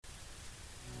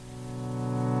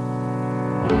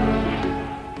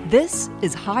This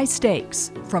is High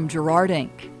Stakes from Gerard Inc.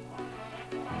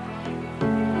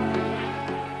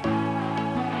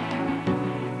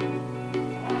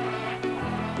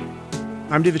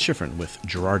 I'm David Schifrin with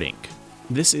Gerard Inc.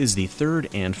 This is the third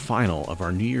and final of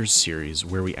our New Year's series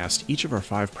where we asked each of our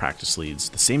 5 practice leads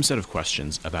the same set of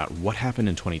questions about what happened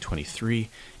in 2023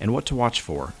 and what to watch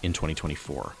for in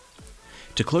 2024.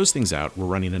 To close things out, we're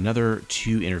running another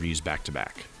 2 interviews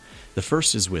back-to-back. The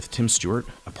first is with Tim Stewart,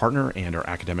 a partner and our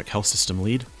academic health system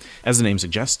lead. As the name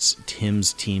suggests,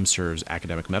 Tim's team serves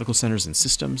academic medical centers and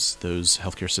systems, those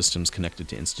healthcare systems connected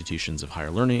to institutions of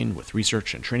higher learning with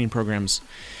research and training programs.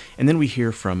 And then we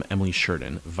hear from Emily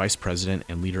Sheridan, Vice President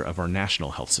and leader of our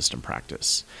national health system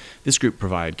practice. This group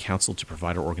provide counsel to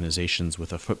provider organizations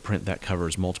with a footprint that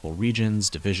covers multiple regions,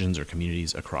 divisions, or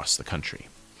communities across the country.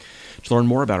 To learn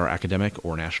more about our academic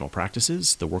or national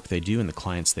practices, the work they do, and the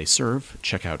clients they serve,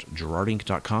 check out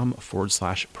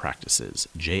gerardinc.com/practices,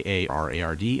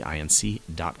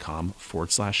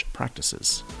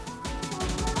 gerardinc.com/practices.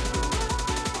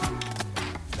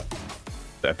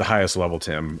 At the highest level,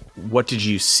 Tim, what did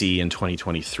you see in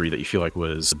 2023 that you feel like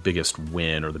was the biggest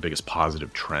win or the biggest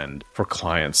positive trend for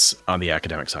clients on the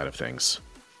academic side of things?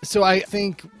 So I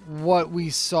think what we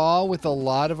saw with a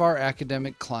lot of our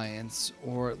academic clients,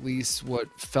 or at least what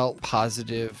felt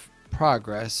positive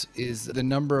progress, is the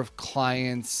number of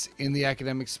clients in the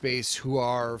academic space who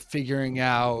are figuring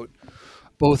out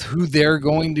both who they're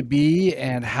going to be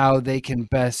and how they can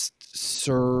best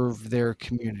serve their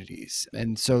communities.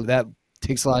 And so that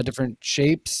takes a lot of different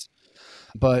shapes,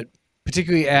 but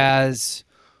particularly as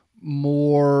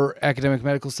more academic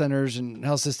medical centers and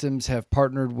health systems have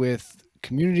partnered with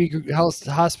community health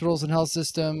hospitals and health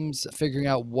systems, figuring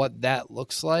out what that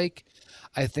looks like,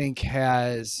 I think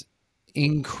has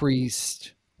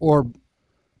increased or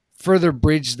further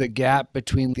bridged the gap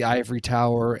between the ivory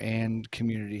tower and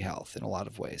community health in a lot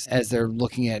of ways, as they're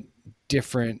looking at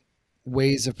different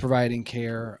ways of providing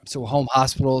care. So home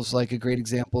hospitals, like a great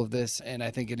example of this, and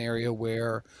I think an area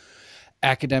where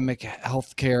academic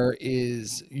healthcare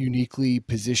is uniquely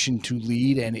positioned to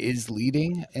lead and is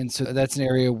leading. And so that's an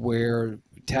area where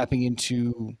tapping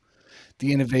into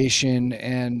the innovation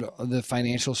and the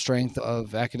financial strength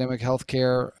of academic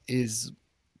healthcare is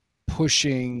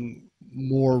pushing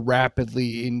more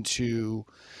rapidly into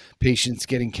patients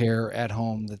getting care at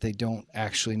home that they don't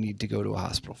actually need to go to a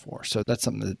hospital for. So that's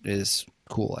something that is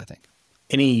cool, I think.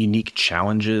 Any unique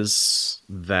challenges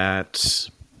that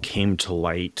came to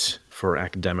light for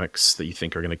academics that you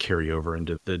think are going to carry over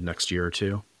into the next year or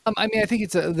two? I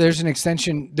think there's an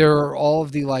extension. There are all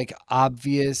of the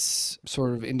obvious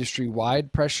sort of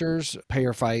industry-wide pressures,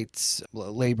 payer fights,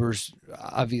 labor's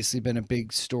obviously been a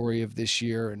big story of this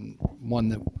year and one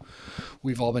that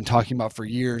we've all been talking about for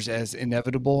years as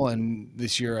inevitable. And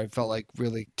this year I felt like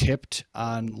really tipped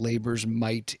on labor's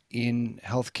might in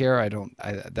healthcare.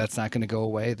 That's not going to go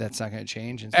away. That's not going to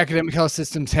change. And academic health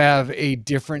systems have a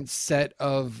different set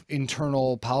of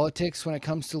internal politics when it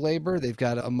comes to labor. They've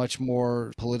got a much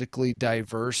more politically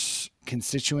diverse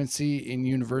constituency in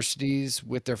universities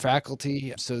with their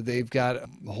faculty. So they've got a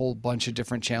whole bunch of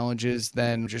different challenges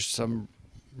than just some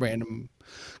random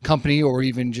company or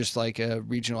even just like a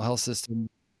regional health system.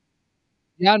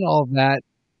 Beyond all of that,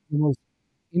 the most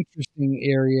interesting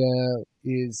area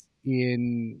is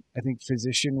in, I think,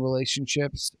 physician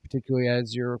relationships, particularly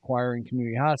as you're acquiring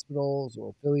community hospitals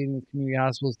or affiliating with community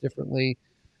hospitals differently.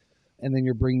 And then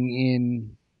you're bringing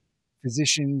in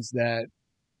physicians that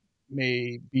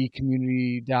may be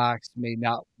community docs, may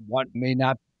not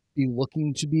be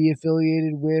looking to be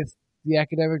affiliated with the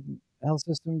academic health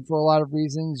system for a lot of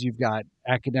reasons. You've got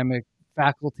academic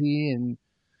faculty and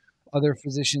other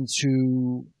physicians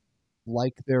who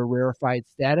like their rarefied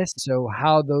status. So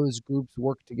how those groups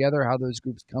work together, how those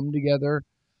groups come together,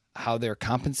 how they're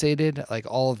compensated,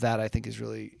 all of that I think is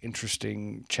really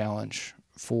interesting challenge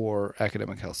for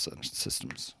academic health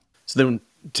systems. So then,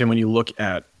 Tim, when you look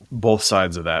at both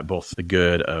sides of that, both the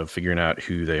good of figuring out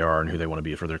who they are and who they want to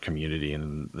be for their community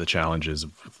and the challenges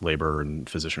of labor and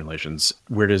physician relations,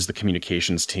 where does the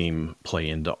communications team play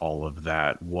into all of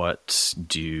that? What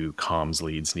do comms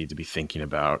leads need to be thinking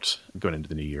about going into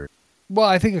the new year? Well,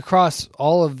 I think across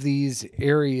all of these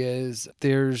areas,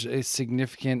 there's a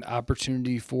significant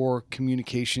opportunity for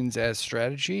communications as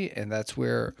strategy, and that's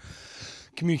where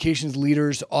communications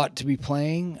leaders ought to be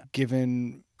playing,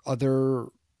 given other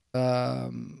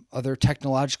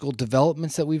technological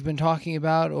developments that we've been talking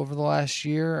about over the last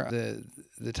year.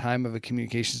 The time of a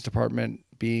communications department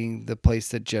being the place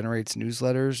that generates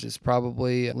newsletters is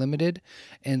probably limited.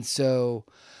 And so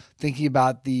thinking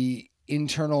about the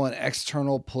internal and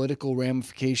external political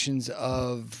ramifications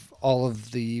of all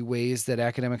of the ways that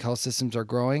academic health systems are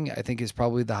growing, I think is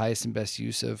probably the highest and best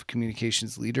use of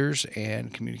communications leaders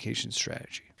and communication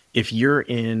strategy. If you're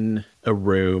in a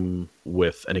room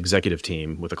with an executive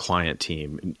team, with a client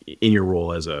team, in your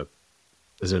role as an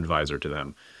advisor to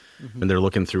them, and they're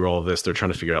looking through all of this, they're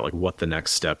trying to figure out like what the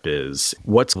next step is.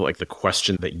 What's like the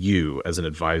question that you as an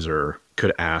advisor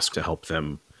could ask to help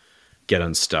them get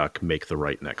unstuck, make the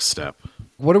right next step?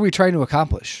 What are we trying to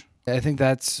accomplish? I think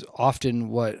that's often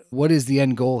what is the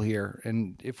end goal here.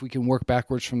 And if we can work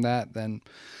backwards from that, then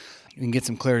we can get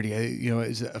some clarity.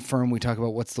 As a firm, we talk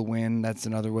about what's the win. That's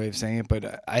another way of saying it.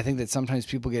 But I think that sometimes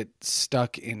people get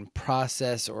stuck in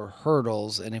process or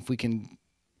hurdles. And if we can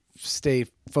stay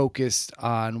focused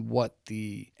on what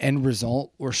the end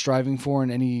result we're striving for in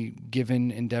any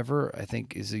given endeavor, I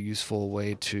think is a useful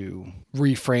way to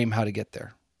reframe how to get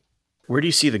there. Where do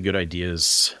you see the good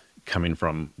ideas coming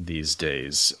from these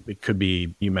days? It could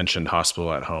be, you mentioned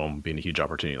hospital at home being a huge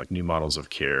opportunity, like new models of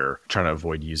care, trying to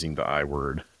avoid using the I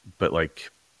word. But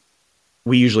like,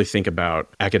 we usually think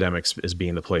about academics as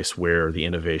being the place where the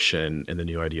innovation and the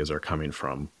new ideas are coming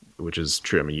from, which is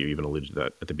true. I mean, you even alluded to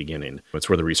that at the beginning. It's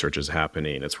where the research is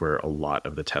happening. It's where a lot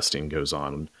of the testing goes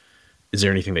on. Is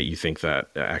there anything that you think that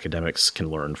academics can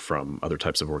learn from other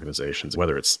types of organizations,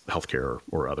 whether it's healthcare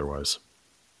or otherwise?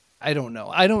 I don't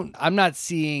know. I'm not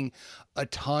seeing a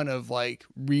ton of like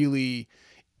really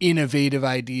innovative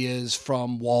ideas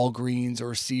from Walgreens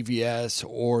or CVS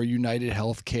or United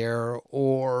Healthcare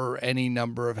or any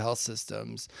number of health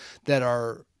systems that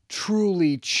are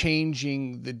truly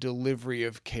changing the delivery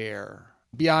of care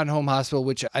beyond home hospital,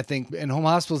 which I think, and home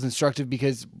hospital is instructive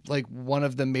because like one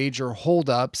of the major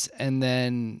holdups and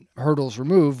then hurdles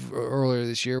removed earlier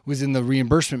this year was in the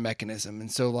reimbursement mechanism.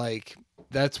 And so like,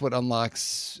 that's what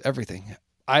unlocks everything.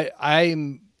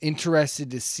 I'm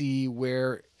interested to see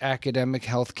where academic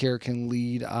healthcare can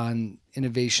lead on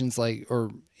innovations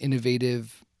or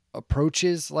innovative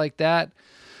approaches like that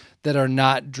are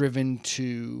not driven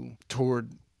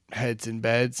toward heads and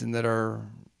beds and that are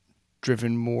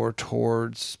driven more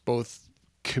towards both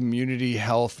community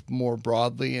health more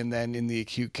broadly and then in the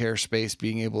acute care space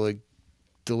being able to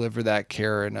deliver that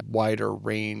care in a wider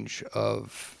range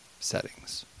of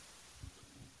settings.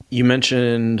 You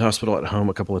mentioned hospital at home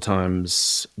a couple of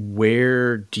times.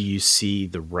 Where do you see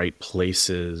the right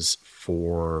places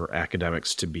for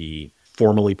academics to be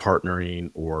formally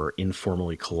partnering or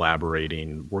informally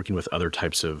collaborating, working with other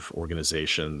types of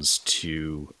organizations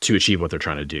to achieve what they're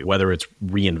trying to do, whether it's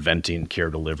reinventing care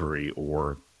delivery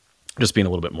or just being a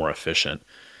little bit more efficient?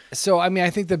 So, I mean, I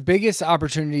think the biggest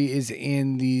opportunity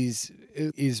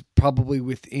is probably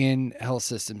within health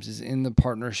systems, is in the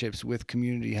partnerships with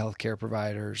community healthcare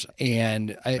providers.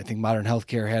 And I think Modern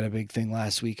Healthcare had a big thing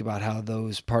last week about how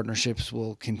those partnerships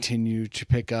will continue to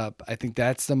pick up. I think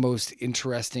that's the most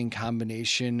interesting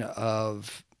combination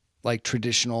of like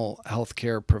traditional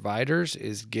healthcare providers,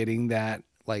 is getting that,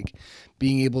 like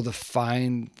being able to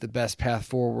find the best path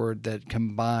forward that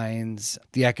combines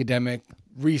the academic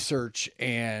research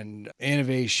and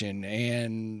innovation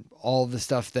and all the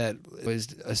stuff that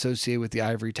was associated with the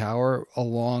ivory tower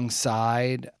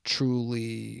alongside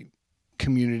truly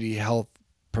community health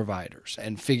providers,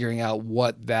 and figuring out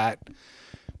what that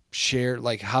shared,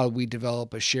 like how we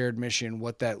develop a shared mission,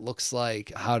 what that looks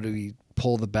like, how do we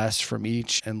pull the best from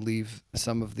each and leave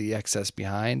some of the excess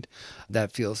behind.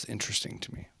 That feels interesting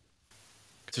to me.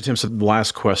 So Tim, the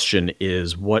last question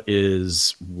is, what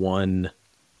is one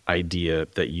idea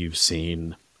that you've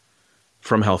seen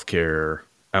from healthcare,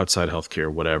 outside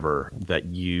healthcare, whatever, that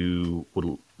you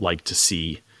would like to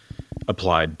see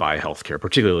applied by healthcare,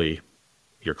 particularly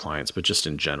your clients, but just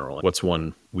in general? What's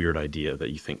one weird idea that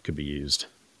you think could be used?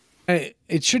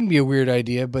 It shouldn't be a weird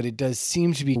idea, but it does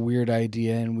seem to be a weird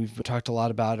idea, and we've talked a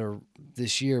lot about it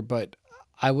this year, but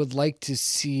I would like to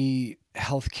see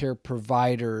healthcare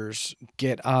providers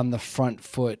get on the front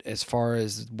foot as far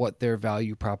as what their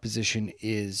value proposition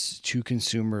is to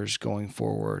consumers going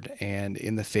forward, and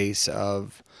in the face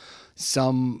of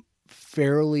some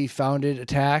fairly founded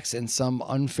attacks and some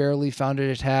unfairly founded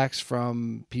attacks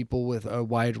from people with a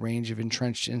wide range of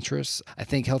entrenched interests. I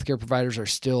think healthcare providers are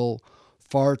still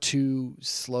far too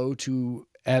slow to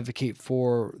advocate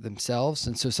for themselves.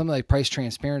 And so something like price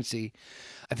transparency,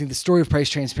 I think the story of price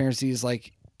transparency is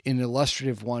like an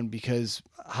illustrative one, because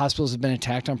hospitals have been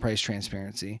attacked on price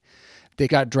transparency. They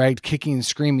got dragged kicking and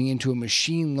screaming into a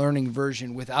machine learning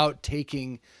version without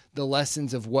taking the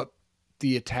lessons of what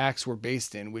the attacks were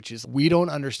based in, which is, we don't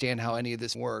understand how any of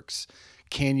this works.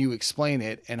 Can you explain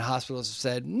it? And hospitals have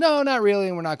said, no, not really,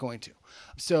 and we're not going to.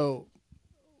 So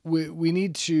we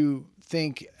need to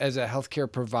think as a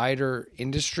healthcare provider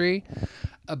industry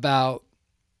about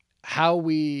how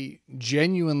we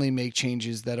genuinely make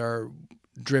changes that are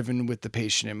driven with the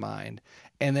patient in mind.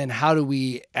 And then how do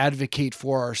we advocate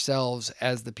for ourselves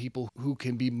as the people who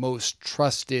can be most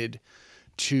trusted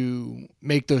to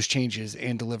make those changes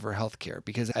and deliver healthcare?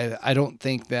 Because I don't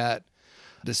think that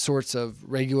the sorts of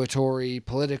regulatory,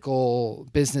 political,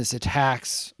 business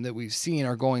attacks that we've seen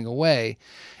are going away.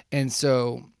 And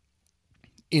so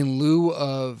in lieu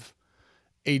of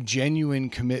a genuine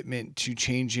commitment to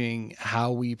changing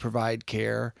how we provide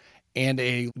care and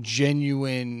a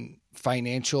genuine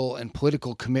financial and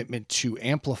political commitment to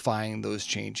amplifying those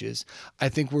changes, I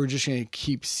think we're just going to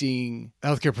keep seeing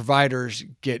healthcare providers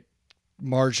get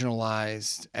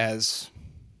marginalized as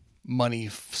money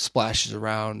splashes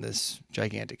around this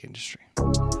gigantic industry.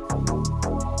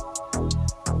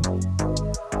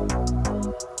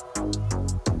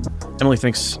 Emily,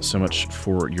 thanks so much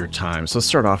for your time. So let's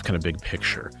start off kind of big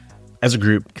picture. As a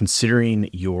group, considering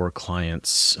your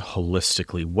clients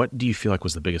holistically, what do you feel like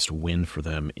was the biggest win for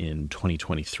them in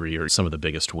 2023, or some of the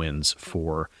biggest wins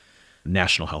for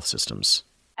national health systems?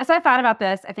 As I thought about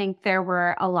this, I think there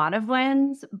were a lot of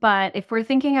wins, but if we're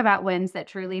thinking about wins that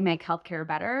truly make healthcare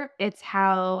better, it's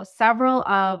how several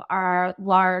of our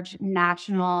large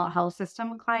national health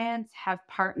system clients have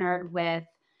partnered with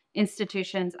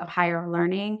institutions of higher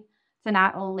learning to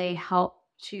not only help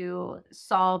to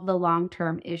solve the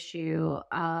long-term issue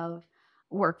of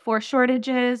workforce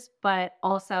shortages, but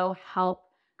also help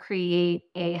create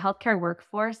a healthcare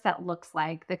workforce that looks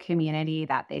like the community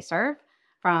that they serve,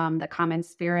 from the Common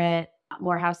Spirit,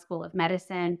 Morehouse School of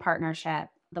Medicine partnership,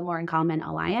 the More in Common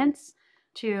Alliance,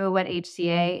 to what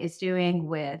HCA is doing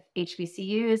with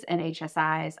HBCUs and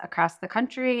HSIs across the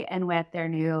country and with their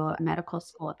new medical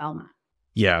school at Belmont.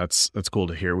 Yeah, that's cool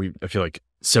to hear. I feel like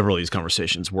several of these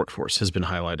conversations, workforce has been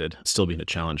highlighted, still being a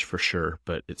challenge for sure,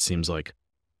 but it seems like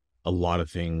a lot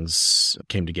of things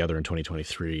came together in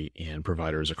 2023 and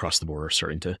providers across the board are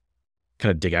starting to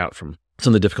kind of dig out from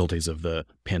some of the difficulties of the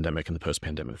pandemic and the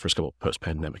post-pandemic, first couple of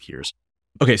post-pandemic years.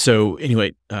 Okay, so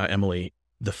anyway, Emily,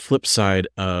 the flip side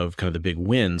of kind of the big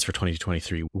wins for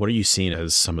 2023, what are you seeing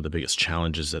as some of the biggest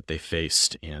challenges that they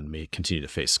faced and may continue to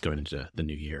face going into the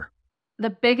new year? The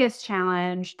biggest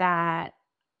challenge that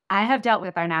I have dealt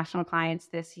with our national clients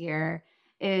this year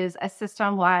is a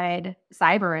system-wide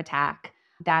cyber attack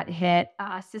that hit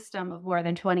a system of more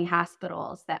than 20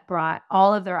 hospitals that brought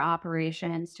all of their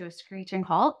operations to a screeching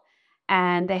halt.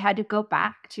 And they had to go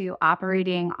back to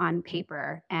operating on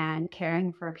paper and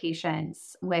caring for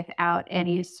patients without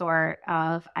any sort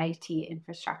of IT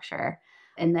infrastructure,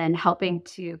 and then helping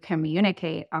to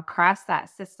communicate across that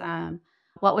system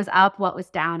what was up, what was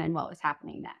down, and what was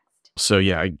happening next. So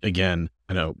yeah, again,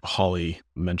 I know Holly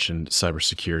mentioned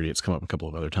cybersecurity. It's come up a couple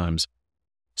of other times.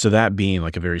 So that being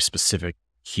like a very specific,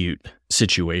 acute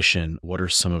situation, what are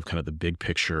some of kind of the big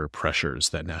picture pressures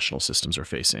that national systems are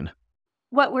facing?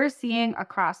 What we're seeing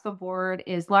across the board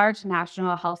is large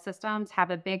national health systems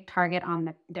have a big target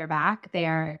on their back. They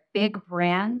are big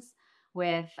brands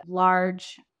with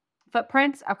large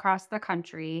footprints across the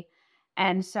country.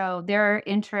 And so their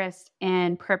interest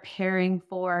in preparing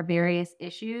for various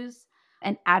issues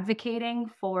and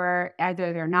advocating for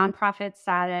either their nonprofit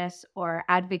status or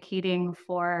advocating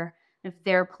for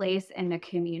their place in the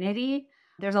community,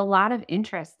 there's a lot of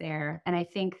interest there. And I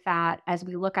think that as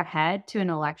we look ahead to an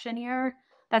election year,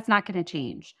 that's not going to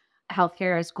change.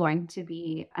 Healthcare is going to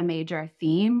be a major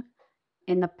theme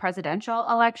in the presidential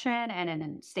election and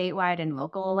in statewide and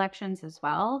local elections as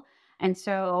well. And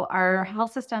so our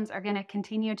health systems are going to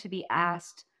continue to be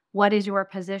asked, what is your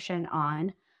position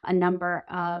on a number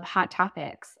of hot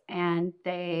topics? And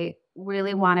they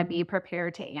really want to be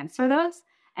prepared to answer those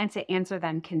and to answer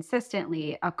them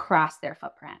consistently across their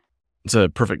footprint. It's a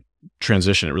perfect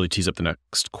transition. It really tees up the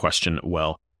next question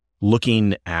well.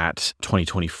 Looking at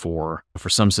 2024, for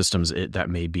some systems, that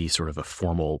may be sort of a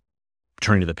formal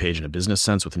turning to the page in a business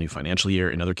sense with a new financial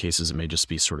year. In other cases, it may just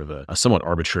be sort of a somewhat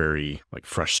arbitrary, like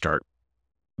fresh start.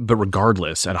 But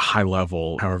regardless, at a high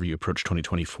level, however you approach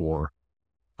 2024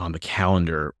 on the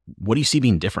calendar, what do you see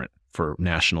being different for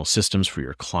national systems, for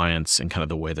your clients, and kind of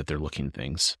the way that they're looking at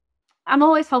things? I'm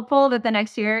always hopeful that the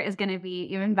next year is going to be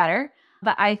even better.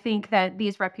 But I think that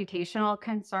these reputational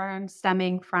concerns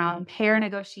stemming from payer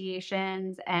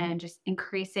negotiations and just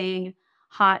increasing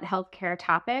hot healthcare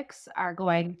topics are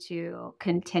going to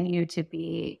continue to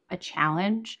be a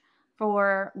challenge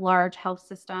for large health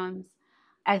systems.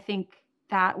 I think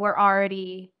that we're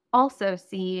already also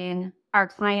seeing our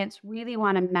clients really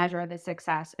want to measure the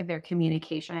success of their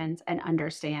communications and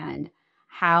understand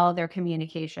how their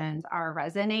communications are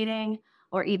resonating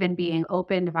or even being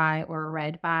opened by or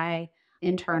read by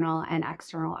internal and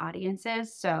external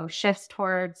audiences. So shifts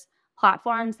towards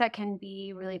platforms that can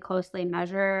be really closely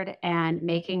measured and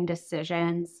making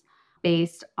decisions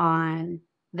based on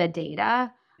the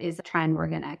data is a trend we're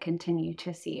going to continue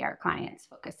to see our clients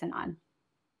focusing on. All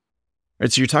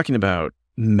right, so you're talking about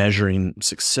measuring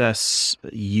success,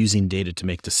 using data to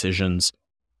make decisions.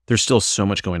 There's still so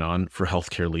much going on for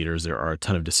healthcare leaders. There are a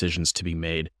ton of decisions to be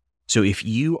made. So if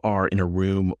you are in a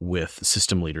room with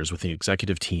system leaders, with the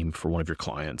executive team for one of your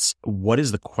clients, what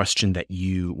is the question that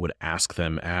you would ask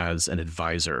them as an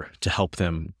advisor to help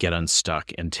them get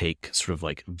unstuck and take sort of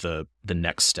like the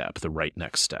next step, the right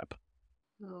next step?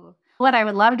 Ooh. What I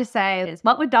would love to say is,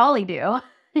 what would Dolly do?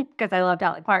 Because I love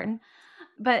Dolly Parton.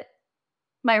 But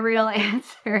my real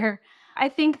answer, I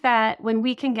think that when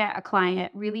we can get a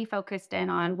client really focused in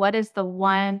on what is the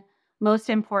one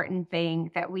most important thing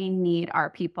that we need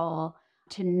our people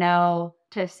to know,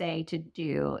 to say, to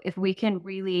do, if we can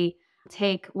really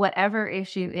take whatever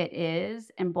issue it is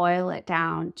and boil it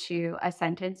down to a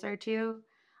sentence or two,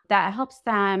 that helps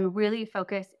them really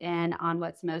focus in on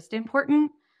what's most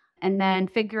important, and then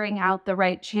figuring out the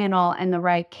right channel and the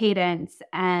right cadence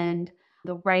and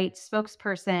the right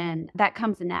spokesperson that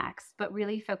comes next, but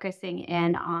really focusing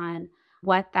in on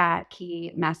what that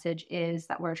key message is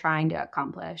that we're trying to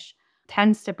accomplish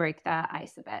tends to break the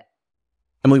ice a bit.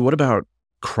 Emily, what about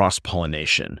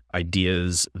cross-pollination,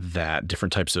 ideas that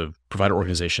different types of provider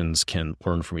organizations can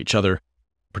learn from each other?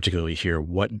 Particularly here,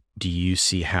 what do you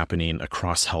see happening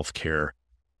across healthcare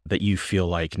that you feel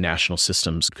like national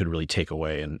systems could really take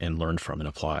away and learn from and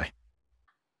apply?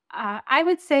 I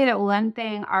would say that one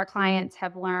thing our clients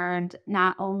have learned,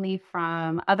 not only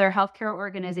from other healthcare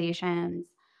organizations,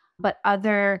 but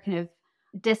other kind of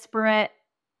disparate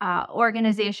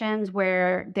organizations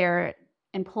where their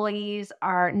employees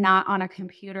are not on a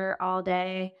computer all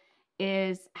day,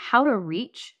 is how to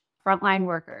reach frontline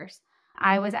workers.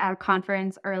 I was at a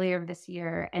conference earlier this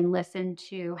year and listened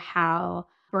to how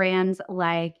brands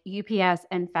like UPS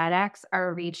and FedEx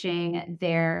are reaching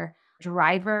their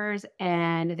drivers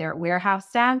and their warehouse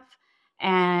staff,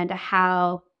 and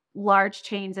how large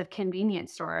chains of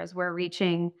convenience stores were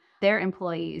reaching their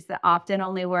employees that often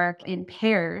only work in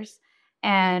pairs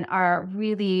and are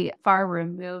really far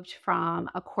removed from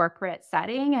a corporate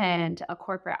setting and a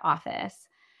corporate office.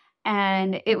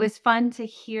 And it was fun to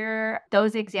hear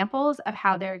those examples of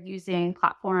how they're using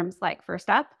platforms like First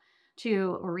Up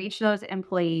to reach those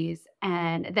employees,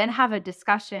 and then have a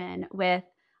discussion with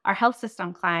our health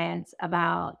system clients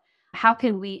about how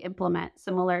can we implement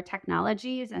similar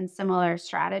technologies and similar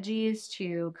strategies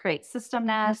to create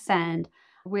systemness and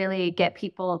really get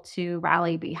people to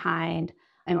rally behind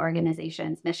an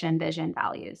organization's mission, vision,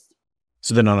 values.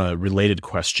 So then on a related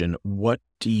question, what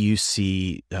do you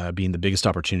see being the biggest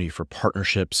opportunity for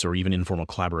partnerships or even informal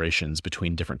collaborations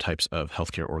between different types of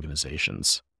healthcare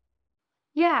organizations?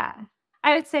 Yeah.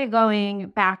 I would say, going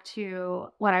back to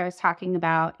what I was talking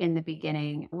about in the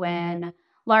beginning, when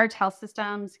large health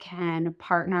systems can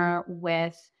partner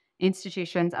with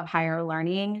institutions of higher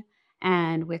learning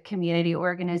and with community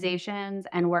organizations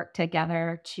and work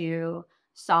together to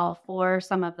solve for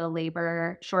some of the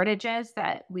labor shortages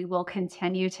that we will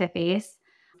continue to face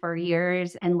for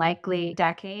years and likely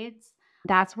decades,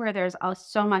 that's where there's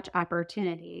so much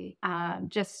opportunity.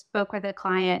 Just spoke with a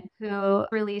client who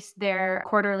released their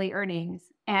quarterly earnings,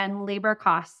 and labor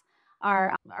costs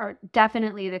are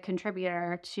definitely the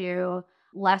contributor to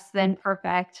less than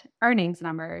perfect earnings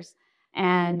numbers.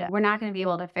 And we're not going to be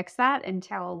able to fix that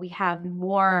until we have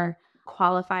more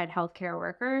qualified healthcare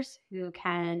workers who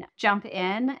can jump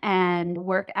in and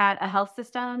work at a health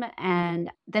system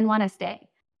and then want to stay.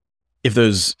 If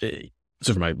those,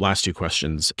 so for my last two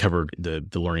questions, covered the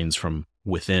learnings from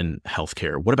within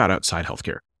healthcare, what about outside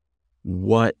healthcare?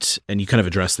 And you kind of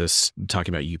addressed this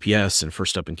talking about UPS and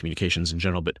First Up in communications in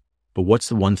general, but what's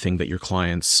the one thing that your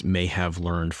clients may have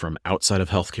learned from outside of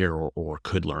healthcare or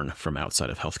could learn from outside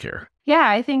of healthcare? Yeah,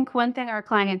 I think one thing our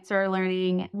clients are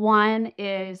learning, one,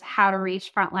 is how to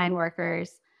reach frontline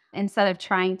workers instead of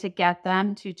trying to get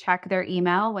them to check their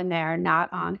email when they're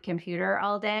not on computer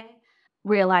all day,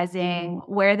 realizing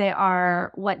where they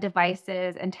are, what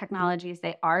devices and technologies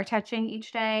they are touching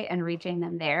each day and reaching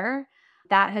them there.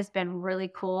 That has been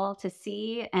really cool to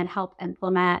see and help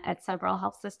implement at several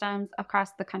health systems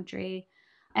across the country.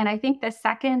 And I think the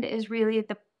second is really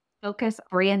the focus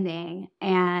branding,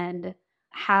 and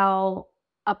how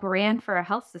a brand for a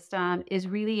health system is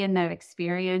really in the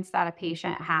experience that a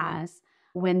patient has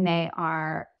when they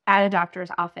are at a doctor's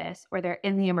office, or they're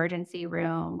in the emergency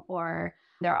room, or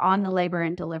they're on the labor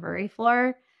and delivery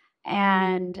floor.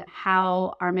 and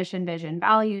how our mission, vision,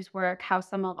 values work, how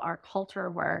some of our culture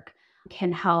work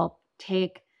can help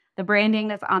take the branding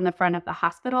that's on the front of the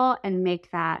hospital and make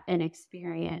that an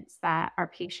experience that our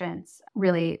patients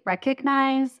really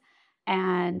recognize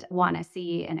and want to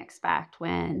see and expect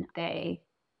when they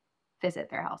visit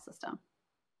their health system.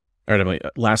 All right, Emily,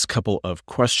 last couple of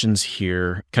questions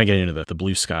here. Kind of getting into the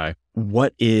blue sky.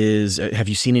 Have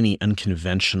you seen any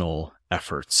unconventional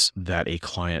efforts that a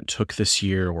client took this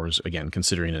year, or is, again,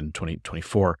 considering in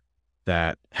 2024,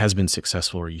 that has been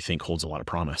successful or you think holds a lot of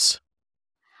promise?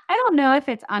 I don't know if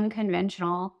it's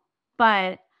unconventional,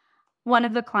 but one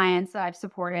of the clients that I've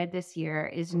supported this year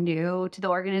is new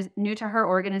to new to her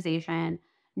organization,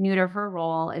 new to her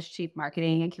role as Chief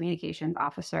Marketing and Communications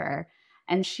Officer.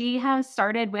 And she has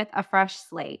started with a fresh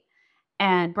slate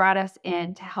and brought us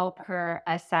in to help her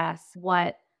assess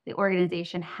what the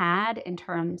organization had in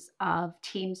terms of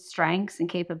team strengths and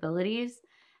capabilities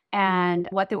and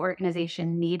what the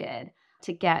organization needed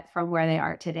to get from where they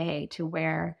are today to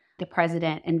where the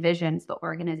president envisions the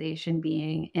organization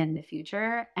being in the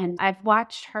future. And I've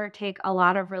watched her take a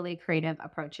lot of really creative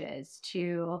approaches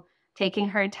to taking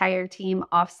her entire team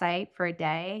offsite for a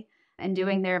day and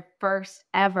doing their first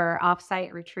ever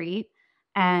offsite retreat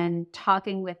and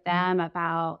talking with them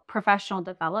about professional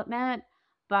development,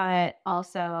 but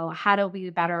also how do we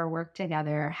better work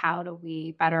together? How do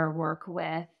we better work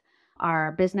with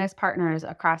our business partners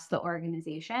across the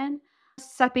organization?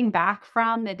 Stepping back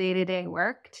from the day-to-day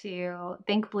work to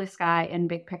think blue sky and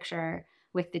big picture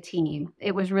with the team.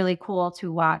 It was really cool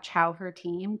to watch how her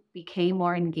team became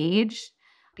more engaged,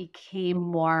 became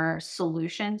more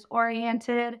solutions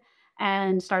oriented,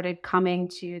 and started coming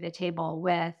to the table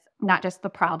with not just the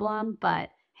problem, but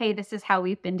hey, this is how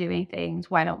we've been doing things.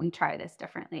 Why don't we try this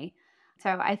differently?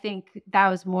 So I think that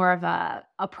was more of a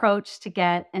approach to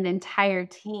get an entire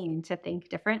team to think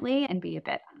differently and be a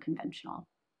bit unconventional.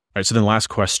 All right, so then last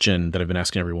question that I've been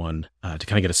asking everyone to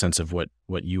kind of get a sense of what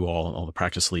you all the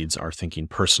practice leads are thinking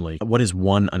personally. What is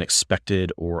one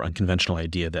unexpected or unconventional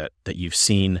idea that you've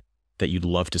seen that you'd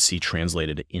love to see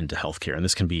translated into healthcare? And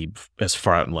this can be as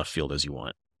far out in left field as you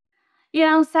want.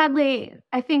 Sadly,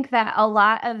 I think that a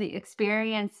lot of the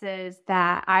experiences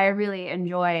that I really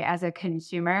enjoy as a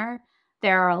consumer,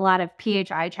 there are a lot of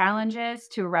PHI challenges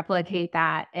to replicate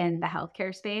that in the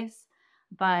healthcare space.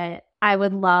 But I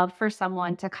would love for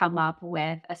someone to come up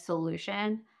with a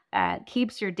solution that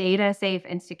keeps your data safe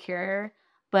and secure,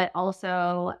 but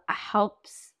also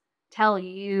helps tell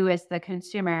you as the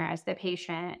consumer, as the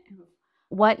patient,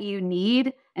 what you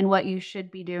need and what you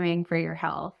should be doing for your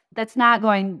health. That's not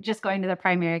going to the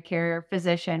primary care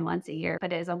physician once a year,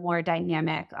 but is a more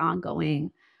dynamic,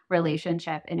 ongoing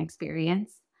relationship and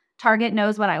experience. Target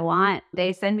knows what I want.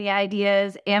 They send me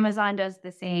ideas. Amazon does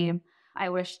the same. I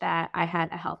wish that I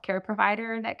had a healthcare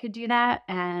provider that could do that.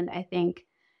 And I think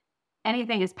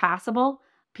anything is possible.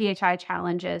 PHI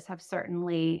challenges have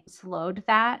certainly slowed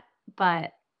that,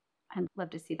 but I'd love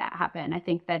to see that happen. I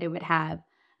think that it would have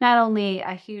not only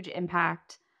a huge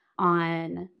impact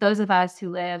on those of us who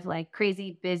live like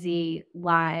crazy busy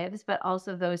lives, but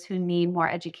also those who need more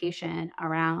education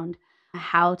around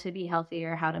how to be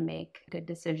healthier, how to make good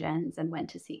decisions, and when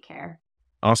to seek care.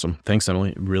 Awesome. Thanks,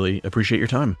 Emily. Really appreciate your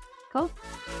time. Cool.